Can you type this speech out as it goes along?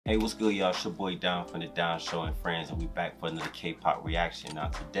Hey, what's good, y'all? It's your boy Don from the Don Show and Friends, and we back for another K-pop reaction. Now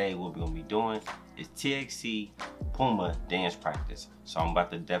today, what we're gonna be doing is TXT Puma dance practice. So I'm about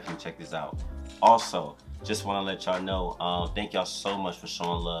to definitely check this out. Also, just want to let y'all know, thank y'all so much for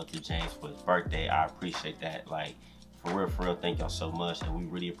showing love to James for his birthday. I appreciate that. Like, for real, thank y'all so much, and we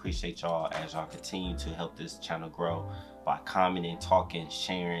really appreciate y'all as y'all continue to help this channel grow by commenting, talking,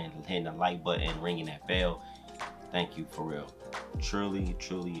 sharing, hitting the like button, ringing that bell. Thank you for real. Truly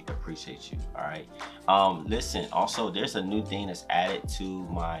appreciate you. All right. Listen, also there's a new thing that's added to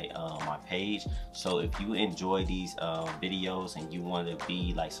my my page. So if you enjoy these videos and you want to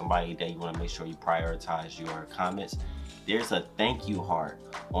be like somebody that you want to make sure you prioritize your comments, there's a thank you heart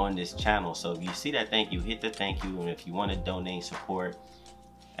on this channel. So if you see that thank you, hit the thank you. And if you want to donate support,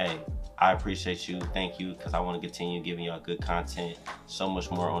 hey, I appreciate you. Thank you, because I want to continue giving y'all good content. So much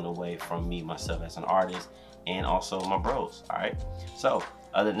more on the way from me, myself as an artist, and also my bros. All right. So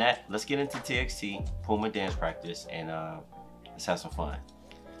other than that, let's get into TXT Puma dance practice and let's have some fun.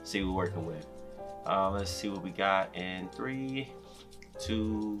 See what we're working with. Let's see what we got in 3,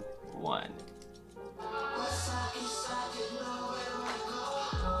 2, 1.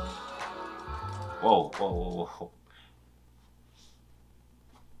 Whoa.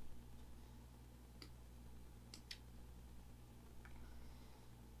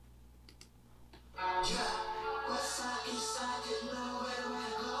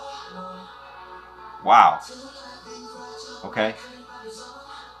 Wow. Okay.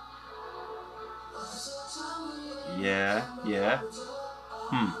 Yeah.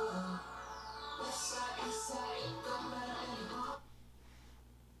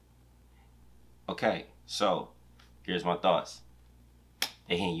 Okay, so here's my thoughts.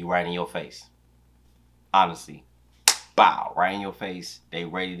 They hitting you right in your face. Honestly. Bow, right in your face. They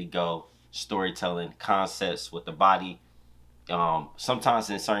ready to go. Storytelling, concepts with the body. Sometimes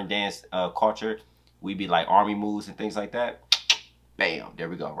in certain dance culture, we be like army moves and things like that. Bam, there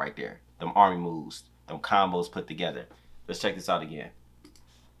we go, right there. Them army moves, them combos put together. Let's check this out again.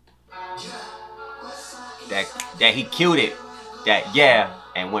 That he killed it.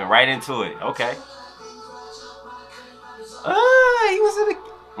 And went right into it. Okay. He was in the.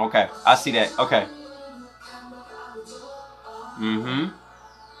 Okay, I see that. Okay.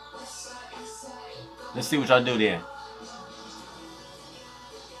 Let's see what y'all do then.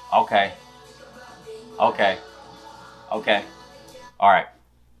 Okay. All right.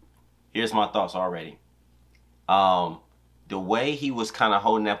 Here's my thoughts already. The way he was kind of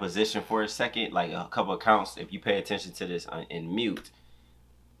holding that position for a second, like a couple of counts, if you pay attention to this in mute,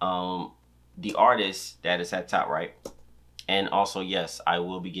 the artist that is at top, right? And also, yes, I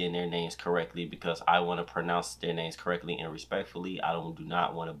will be getting their names correctly because I want to pronounce their names correctly and respectfully. I do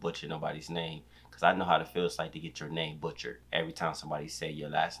not want to butcher nobody's name because I know how it feels like to get your name butchered every time somebody say your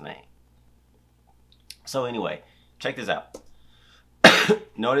last name. So anyway, check this out.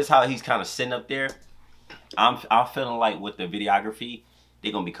 Notice how he's kind of sitting up there. I'm feeling like with the videography,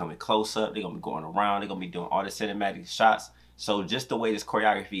 they're going to be coming close up. They're going to be going around. They're going to be doing all the cinematic shots. So just the way this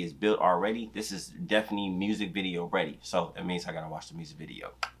choreography is built already, this is definitely music video ready. So that means I got to watch the music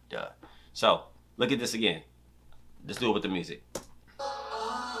video. Duh. So look at this again. Let's do it with the music.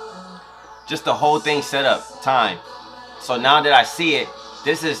 Just the whole thing set up. Time. So now that I see it,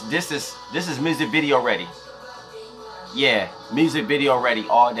 this is music video ready. Yeah, music video ready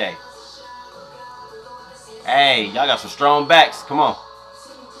all day. Hey, y'all got some strong backs. Come on.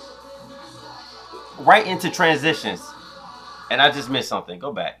 Right into transitions. And I just missed something.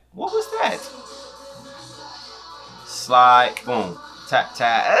 Go back. What was that? Slide. Boom. Tap,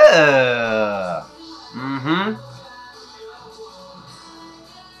 tap.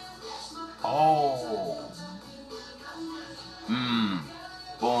 Oh.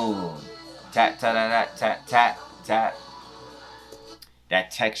 Boom. Tap, tap, tap, tap, tap, tap.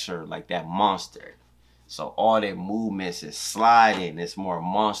 That texture, like that monster. So all their movements is sliding. It's more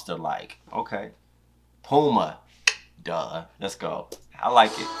monster-like. Okay. Puma. Duh. Let's go. I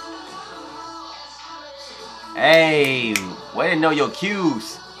like it. Hey, way to know your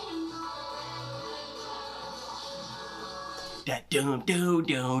cues. That doom.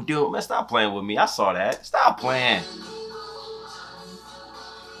 Man, stop playing with me. I saw that. Stop playing.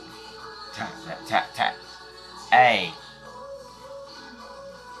 Tap. Hey,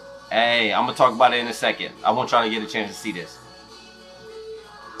 I'm gonna talk about it in a second. I want y'all to get a chance to see this.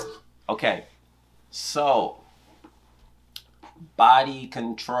 Okay, so body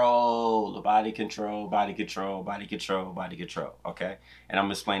control. Okay, and I'm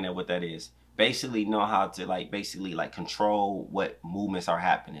gonna explain what that is. Basically, know how to control what movements are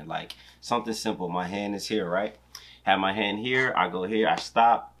happening. Like something simple. My hand is here, right? Have my hand here. I go here. I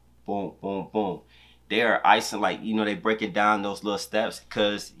stop. boom, boom, boom. They are icing, like, you know, they breaking down those little steps,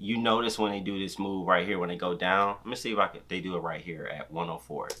 because you notice when they do this move right here, when they go down. Let me see if they do it right here at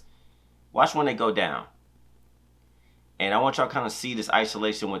 104. Watch when they go down. And I want y'all to kind of see this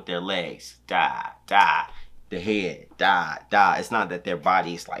isolation with their legs. Da, da. The head. Da, da. It's not that their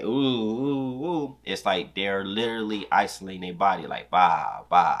body is like, ooh, ooh, ooh. It's like they're literally isolating their body, like, ba,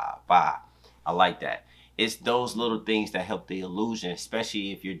 ba, ba. I like that. It's those little things that help the illusion,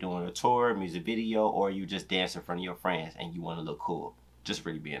 especially if you're doing a tour, music video, or you just dance in front of your friends and you want to look cool. Just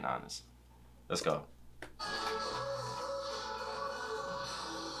really being honest. Let's go.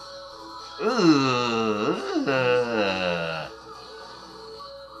 Ooh.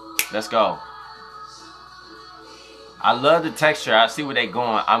 Let's go. I love the texture. I see where they're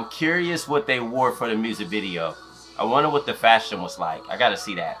going. I'm curious what they wore for the music video. I wonder what the fashion was like. I gotta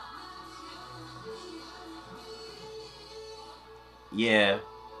see that. Yeah.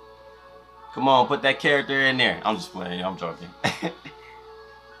 Come on, put that character in there. I'm just playing. I'm joking.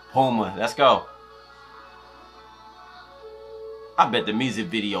 Puma. Let's go. I bet the music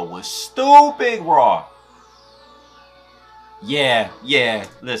video was stupid raw. Yeah, yeah.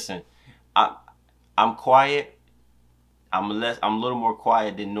 Listen, I'm quiet. I'm a little more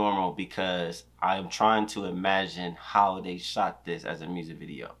quiet than normal because I'm trying to imagine how they shot this as a music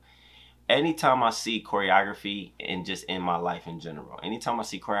video. Anytime I see choreography, and just in my life in general, anytime I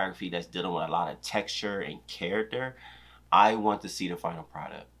see choreography that's dealing with a lot of texture and character, I want to see the final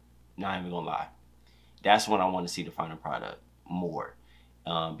product. Not even gonna lie. That's when I want to see the final product more.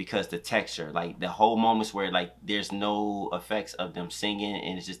 Because the texture, like the whole moments where like there's no effects of them singing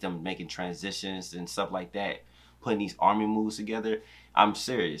and it's just them making transitions and stuff like that, putting these army moves together. I'm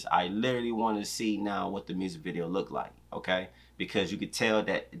serious. I literally want to see now what the music video look like, okay? Because you could tell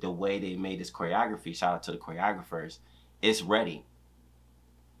that the way they made this choreography, shout out to the choreographers, it's ready.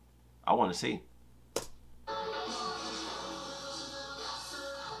 I want to see.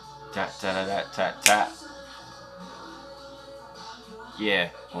 Tap, tap, tap, tap, tap. Yeah.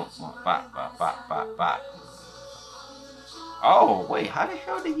 Bop, bop, bop, bop, bop. Oh, wait. How the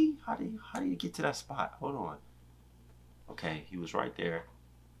hell did he, how did he get to that spot? Hold on. Okay, he was right there.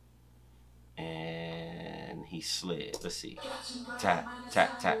 And he slid. Let's see. Tap,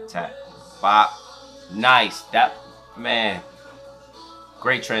 tap, tap, tap. Bop. Nice. That, man.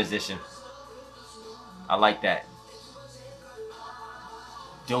 Great transition. I like that.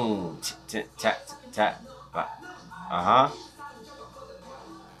 Doom. Tap, tap, tap. Bop. Uh-huh.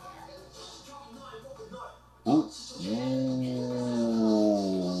 Ooh.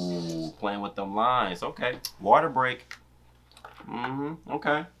 Ooh. Playing with them lines. Okay. Water break.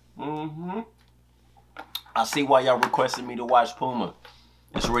 Okay. I see why y'all requested me to watch Puma.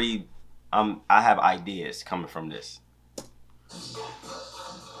 It's really, I have ideas coming from this.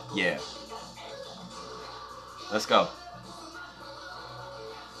 Yeah. Let's go.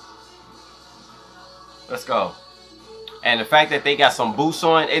 Let's go. And the fact that they got some boots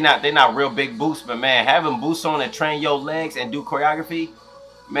on, they're not real big boots, but man, having boots on and train your legs and do choreography,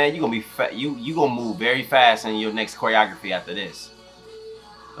 man, you gonna be you gonna move very fast in your next choreography after this.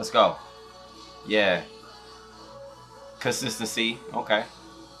 Let's go. Yeah. Consistency. Okay.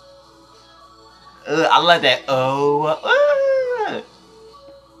 I like that.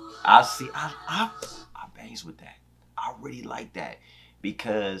 I see. I bangs with that. I really like that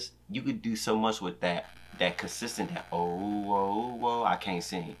because you could do so much with that. That consistent. That whoa. I can't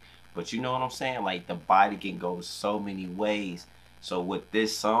sing, but you know what I'm saying. Like the body can go so many ways. So with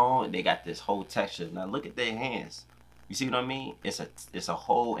this song, they got this whole texture. Now look at their hands. You see what I mean? It's a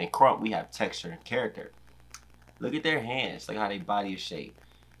whole, in Crump we have texture and character. Look at their hands. Look how their body is shaped.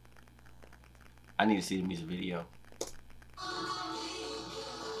 I need to see the music video.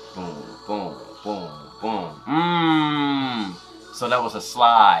 Boom, boom, boom, boom. So that was a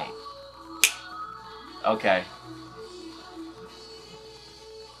slide. Okay.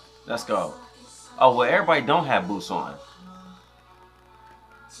 Let's go. Oh, well, everybody don't have boots on.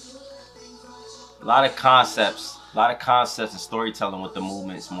 A lot of concepts and storytelling with the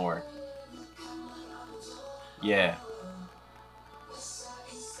movements more. Yeah.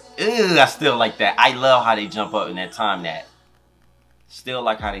 Ew, I still like that. I love how they jump up and they time that. Still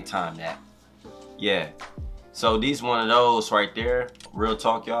like how they time that. Yeah. So these one of those right there. Real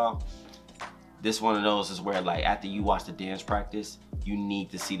talk, y'all. This one of those is where, like, after you watch the dance practice, you need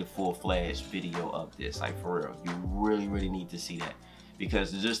to see the full-fledged video of this. Like, for real. You really, really need to see that.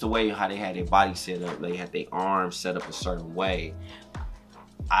 Because just the way how they had their body set up, they had their arms set up a certain way.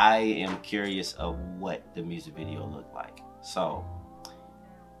 I am curious of what the music video looked like. So,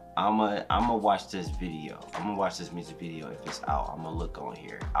 I'ma watch this video. I'm gonna watch this music video if it's out. I'm gonna look on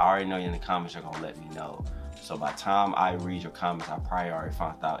here. I already know you in the comments are gonna let me know. So by the time I read your comments, I probably already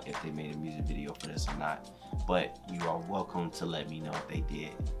found out if they made a music video for this or not. But you are welcome to let me know if they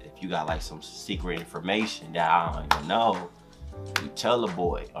did. If you got like some secret information that I don't even know, you tell the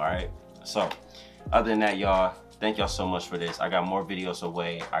boy, all right? So other than that, y'all, thank y'all so much for this. I got more videos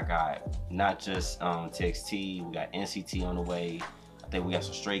away. I got not just TXT, we got NCT on the way. I think we got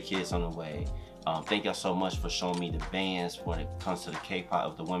some Stray Kids on the way. Thank y'all so much for showing me the bands when it comes to the K-pop,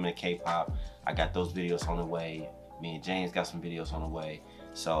 of the women in K-pop. I got those videos on the way. Me and James got some videos on the way.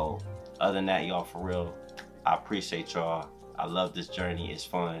 So other than that, y'all, for real, I appreciate y'all. I love this journey. It's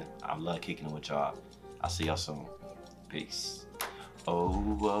fun. I love kicking it with y'all. I'll see y'all soon. Peace.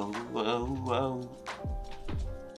 Oh, oh, oh, oh.